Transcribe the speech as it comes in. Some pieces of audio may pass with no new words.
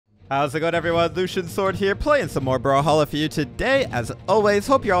How's it going, everyone? Lucian Sword here, playing some more Brawlhalla for you today. As always,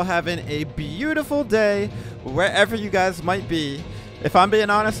 hope you're all having a beautiful day, wherever you guys might be. If I'm being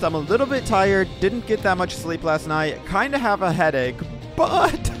honest, I'm a little bit tired, didn't get that much sleep last night, kind of have a headache,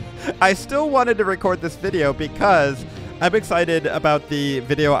 but I still wanted to record this video because I'm excited about the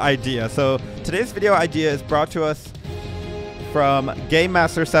video idea. So today's video idea is brought to us from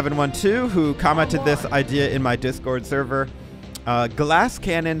GameMaster712, who commented this idea in my Discord server. Glass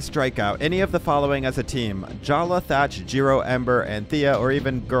Cannon Strikeout. Any of the following as a team: Jala, Thatch, Jiro, Ember, and Thea, or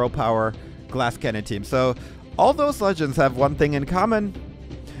even Girl Power Glass Cannon team. So all those legends have one thing in common,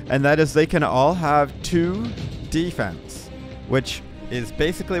 and that is they can all have 2 defense, which is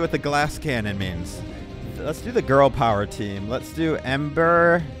basically what the Glass Cannon means. Let's do the Girl Power team. Let's do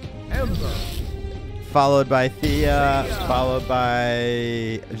Ember. Followed by Thea, followed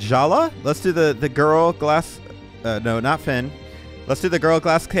by Jala. Let's do the girl glass, no, not Finn. Let's do the girl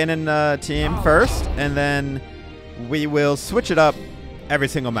glass cannon team first, and then we will switch it up every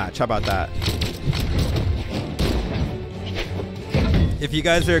single match. How about that? If you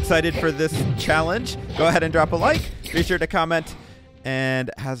guys are excited for this challenge, go ahead and drop a like. Be sure to comment. And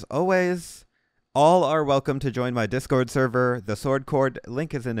as always, all are welcome to join my Discord server. The Sword Cord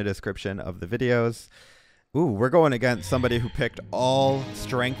link is in the description of the videos. Ooh, we're going against somebody who picked all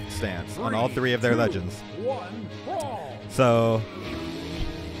strength stance on all 3 of their legends. So,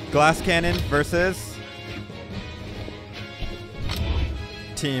 Glass Cannon versus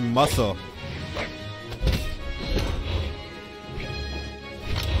Team Muscle.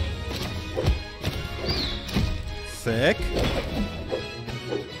 Sick.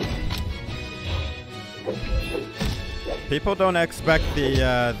 People don't expect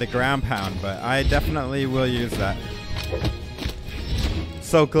the ground pound, but I definitely will use that.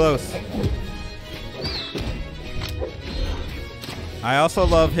 So close. I also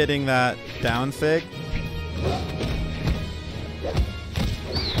love hitting that down sig.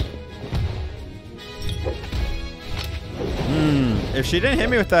 If she didn't hit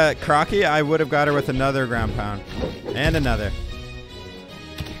me with that crocky, I would have got her with another ground pound. And another.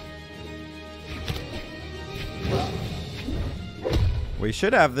 We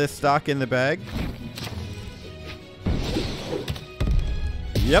should have this stock in the bag.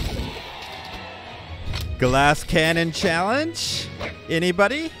 Yep. Glass Cannon challenge.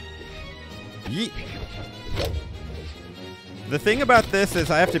 Anybody? Yeet. The thing about this is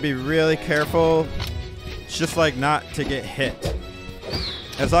I have to be really careful, just like not to get hit.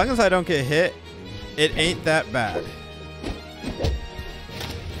 As long as I don't get hit, it ain't that bad.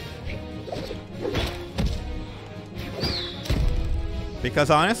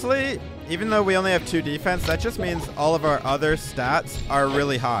 Because honestly, even though we only have 2 defense, that just means all of our other stats are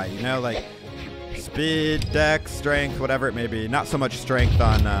really high. You know, like speed, dex, strength, whatever it may be. Not so much strength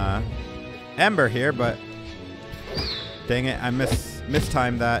on Ember here, but dang it, I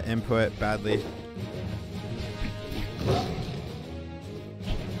mistimed that input badly.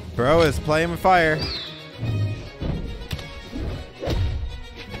 Bro is playing with fire.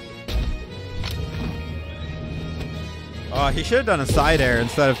 Oh, he should have done a side air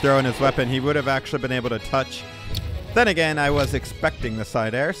instead of throwing his weapon. He would have actually been able to touch. Then again, I was expecting the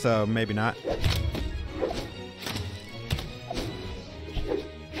side air, so maybe not.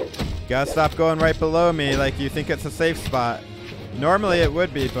 Gotta stop going right below me like you think it's a safe spot. Normally it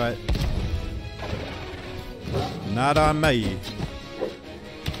would be, but not on me.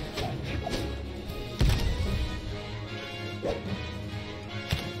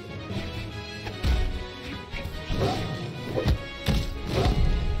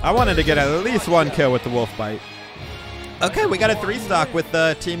 I wanted to get at least 1 kill with the wolf bite. Okay, we got a 3 stock with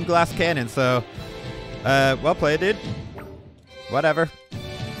the Team Glass Cannon, so well played, dude. Whatever.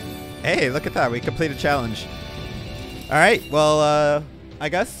 Hey, look at that. We completed a challenge. All right, well, I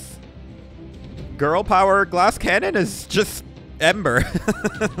guess Girl Power Glass Cannon is just Ember.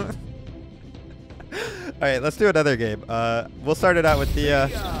 All right, let's do another game. We'll start it out with Thea.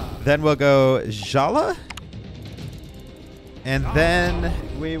 Then we'll go Jala. And then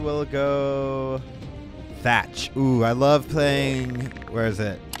we will go Thatch. Ooh, I love playing, where is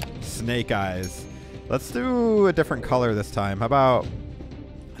it? Snake Eyes. Let's do a different color this time. How about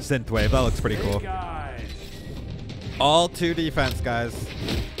Synthwave? That looks pretty cool. All 2 defense, guys.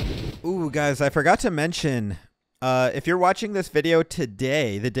 Ooh, guys, I forgot to mention, if you're watching this video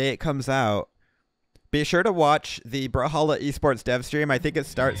today, the day it comes out, be sure to watch the Brawlhalla Esports dev stream. I think it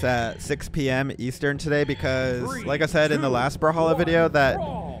starts at 6 p.m. Eastern today because, like I said in the last Brawlhalla video,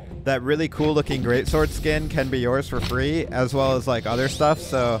 that really cool looking greatsword skin can be yours for free, as well as like other stuff.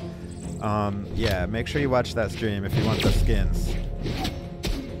 So, yeah, make sure you watch that stream if you want the skins.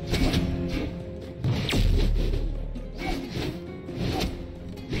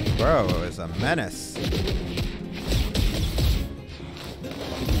 Bro is a menace.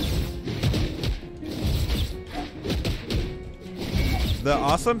 The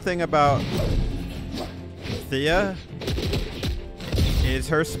awesome thing about Thea is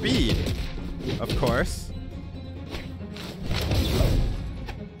her speed, of course.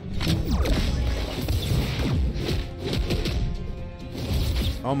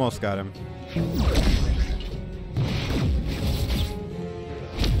 Almost got him.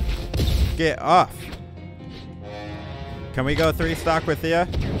 Get off. Can we go 3 stock with Thea?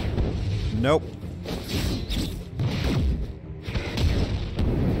 Nope.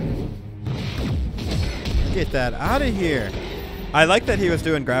 Get that out of here. I like that he was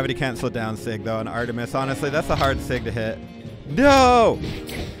doing gravity cancel down sig though on Artemis. Honestly, that's a hard sig to hit. No!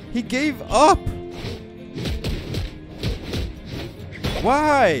 He gave up!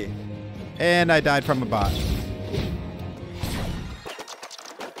 Why? And I died from a bot.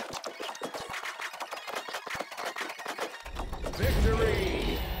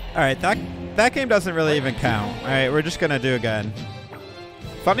 Victory! Alright, that game doesn't really even count. Alright, we're just gonna do again.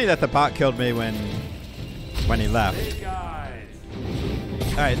 Funny that the bot killed me when he left. Hey guys.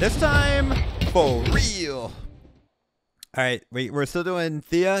 Alright, this time for real. Alright, we're still doing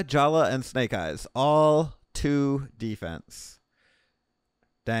Thea, Jala, and Snake Eyes. All 2 defense.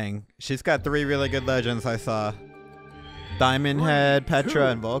 Dang. She's got 3 really good legends I saw. Diamond Head, Petra,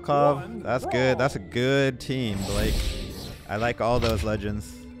 and Volkov. That's good. That's a good team, Blake. I like all those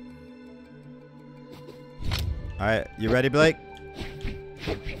legends. Alright, you ready, Blake?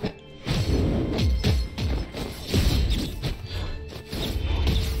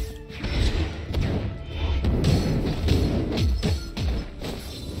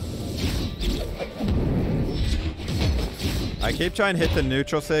 I keep trying to hit the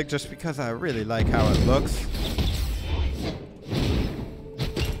neutral sig just because I really like how it looks.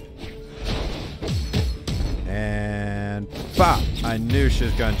 And bop! I knew she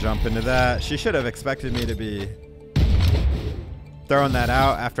was going to jump into that. She should have expected me to be throwing that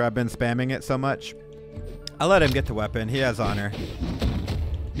out after I've been spamming it so much. I'll let him get the weapon. He has honor.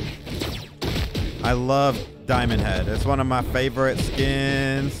 I love Diamond Head. It's one of my favorite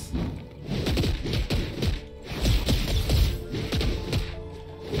skins.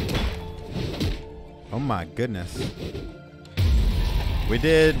 Oh my goodness. We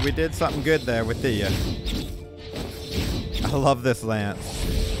did something good there with Thea. I love this lance.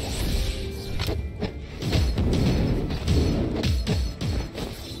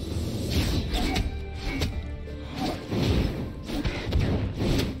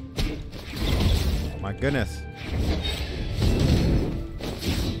 My goodness.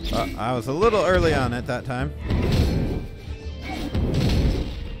 I was a little early on at that time.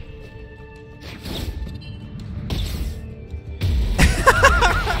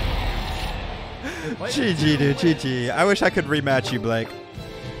 GG, dude, GG. I wish I could rematch you, Blake.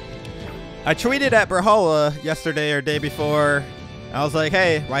 I tweeted at Brawlhalla yesterday or day before. I was like,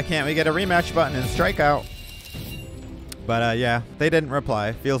 hey, why can't we get a rematch button in Strikeout? But yeah, they didn't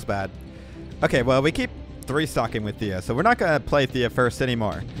reply. Feels bad. Okay, well, we keep 3-stocking with Thea, so we're not going to play Thea first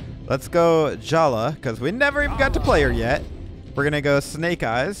anymore. Let's go Jala, because we never even got to play her yet. We're going to go Snake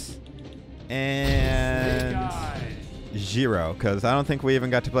Eyes and Zero, because I don't think we even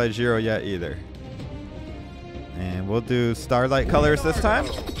got to play Zero yet either. And we'll do Starlight Colors this time.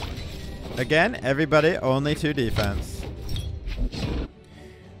 Again, everybody, only 2 defense.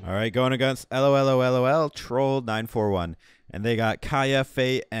 All right, going against LOL Troll 941. And they got Kaya,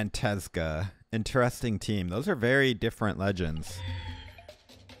 Fate, and Tezca. Interesting team. Those are very different legends.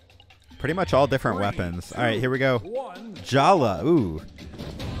 Pretty much all different weapons. All right, here we go. Jala. Ooh.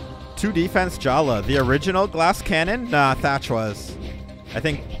 2 defense Jala. The original glass cannon? Nah, Thatch was. I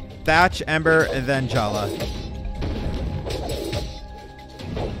think Thatch, Ember, and then Jala.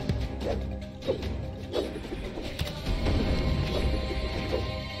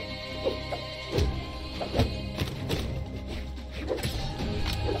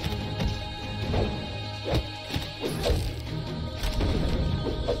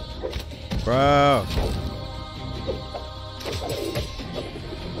 Bro.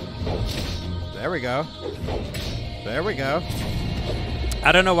 There we go. There we go.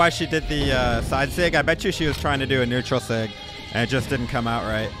 I don't know why she did the side sig. I bet you she was trying to do a neutral sig, and it just didn't come out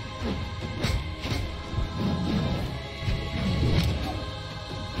right.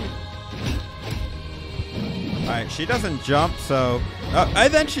 All right, she doesn't jump, so... Oh,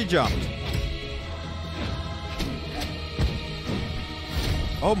 and then she jumped.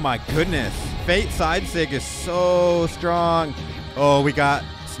 Oh my goodness. Fate side sig is so strong. Oh, we got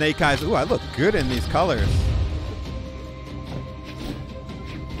Snake Eyes. Ooh, I look good in these colors.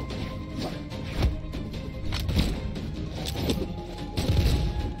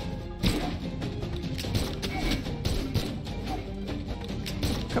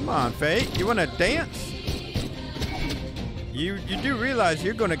 Come on, Fate. You want to dance? You do realize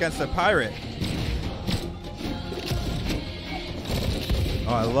you're going against a pirate.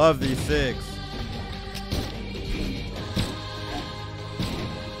 Oh, I love these SIGs.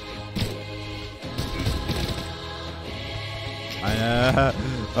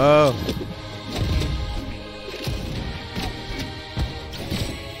 Oh.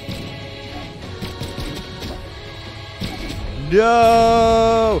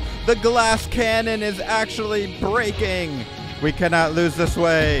 No! The glass cannon is actually breaking. We cannot lose this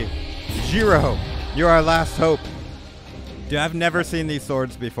way. Jiro, you're our last hope. Dude, I've never seen these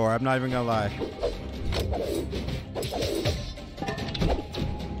swords before. I'm not even gonna lie.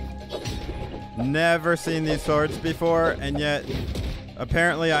 Never seen these swords before, and yet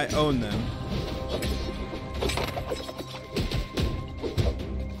apparently I own them.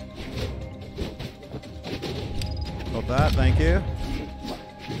 Hold that, thank you.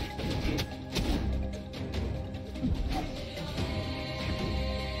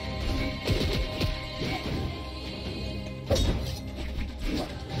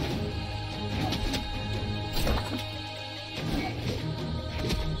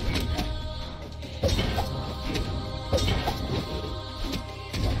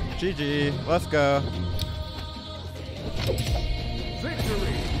 GG, let's go.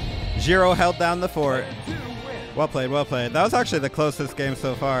 Victory. Jiro held down the fort. Well played, well played. That was actually the closest game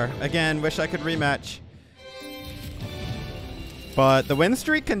so far. Again, wish I could rematch. But the win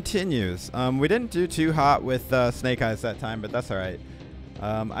streak continues. We didn't do too hot with Snake Eyes that time, but that's all right.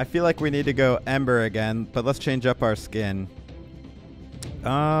 I feel like we need to go Ember again, but let's change up our skin.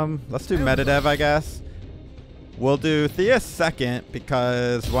 Let's do Metadev, I guess. We'll do Thea second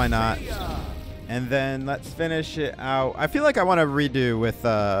because why not? And then let's finish it out. I feel like I want to redo with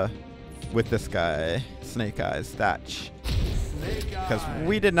this guy, Snake Eyes, Thatch. Because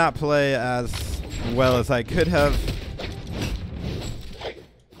we did not play as well as I could have.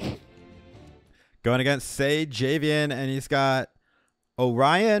 Going against Say Javian, and he's got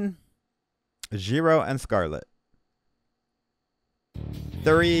Orion, Jiro, and Scarlet.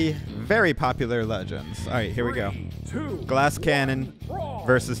 3 very popular legends. All right, here we go. Glass Cannon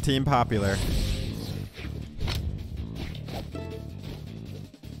versus Team Popular.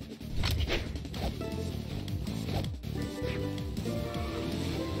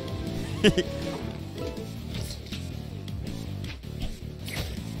 Do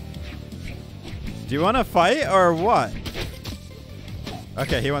you want to fight or what?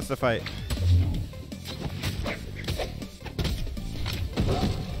 Okay, he wants to fight.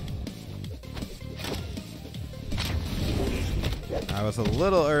 I was a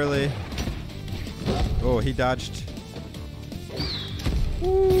little early. Oh, he dodged.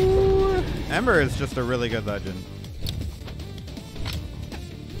 Ooh. Ember is just a really good legend.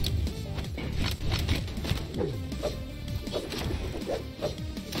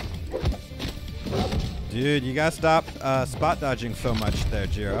 Dude, you gotta stop spot dodging so much there,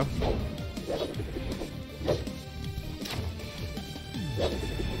 Jiro.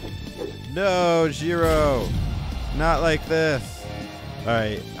 No, Jiro. Not like this.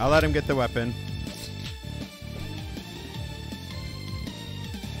 Alright, I'll let him get the weapon.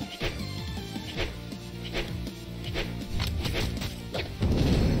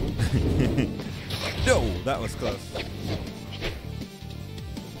 No, that was close.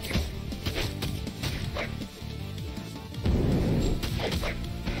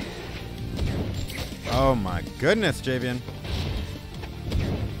 Oh my goodness, Javian.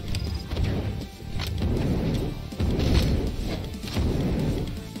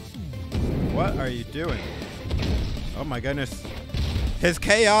 What are you doing? Oh my goodness. His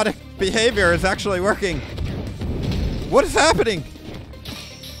chaotic behavior is actually working. What is happening?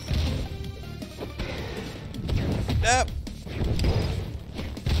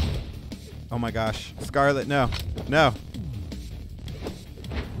 Oh my gosh. Scarlet, no. No.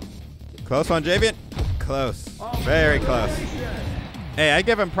 Close one, Javian. Close. Very close. Hey, I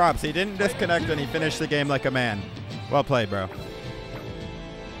give him props. He didn't disconnect and he finished the game like a man. Well played, bro.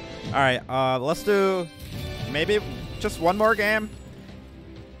 All right, let's do maybe just one more game.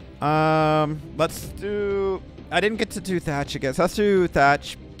 Let's do. I didn't get to do Thatch again. So let's do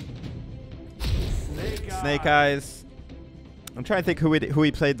Thatch. Snake Eyes. I'm trying to think who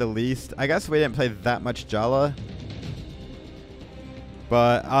we played the least. I guess we didn't play that much Jala.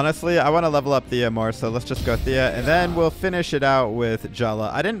 But honestly, I want to level up Thea more, so let's just go Thea, and then we'll finish it out with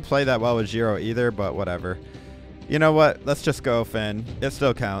Jala. I didn't play that well with Jiro either, but whatever. You know what? Let's just go Finn. It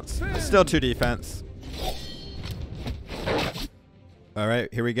still counts. Still 2 defense. All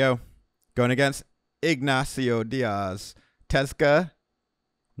right, here we go. Going against Ignacio Diaz. Tezca,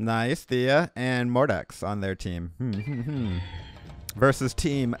 Nice, Thea and Mordex on their team. Versus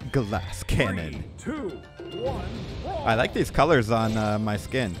Team Glass Cannon. 3, 2, 1, roll. I like these colors on my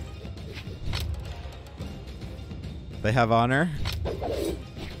skin. They have honor.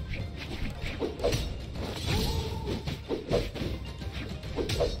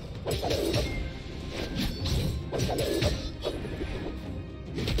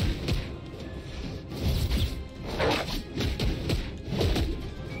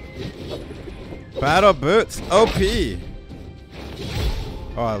 Battle boots, OP.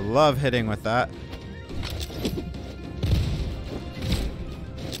 Oh, I love hitting with that.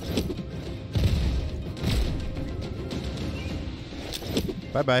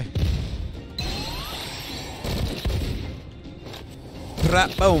 Bye-bye.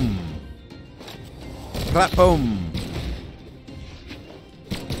 Rap boom. Rap boom.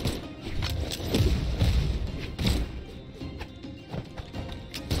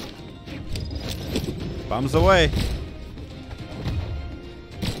 Bombs away.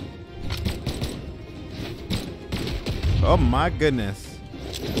 Oh my goodness.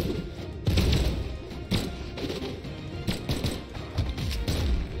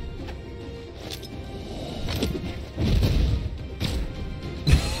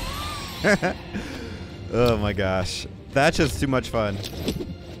 Oh my gosh. That's just too much fun.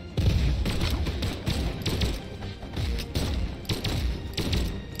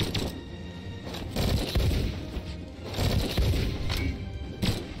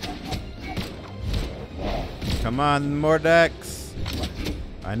 Come on, Mordex.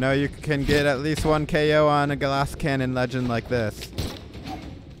 I know you can get at least one KO on a glass cannon legend like this.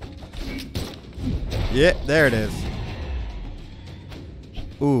 Yeah, there it is.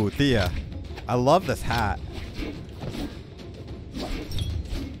 Ooh, Thea. I love this hat.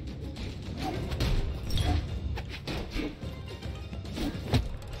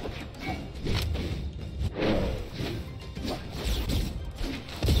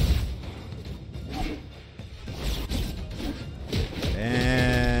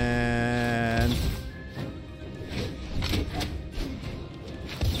 And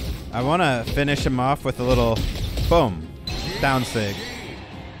I want to finish him off with a little boom, down sig.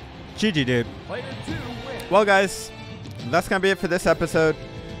 GG, dude. Well, guys, that's going to be it for this episode.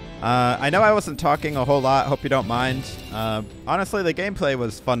 I know I wasn't talking a whole lot. Hope you don't mind. Honestly, the gameplay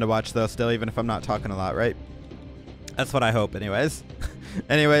was fun to watch, though, still, even if I'm not talking a lot, right? That's what I hope, anyways.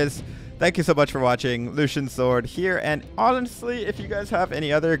 Anyways, thank you so much for watching. Lucian Sword here. And honestly, if you guys have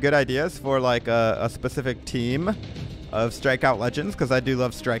any other good ideas for, like, a specific team of Strikeout legends, because I do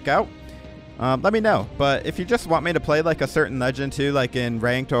love Strikeout, let me know. But if you just want me to play like a certain legend too, like in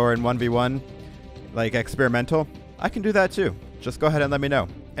ranked or in 1v1, like experimental, I can do that too. Just go ahead and let me know.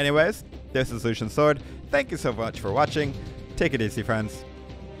 Anyways, this is Lucian Sword. Thank you so much for watching. Take it easy, friends.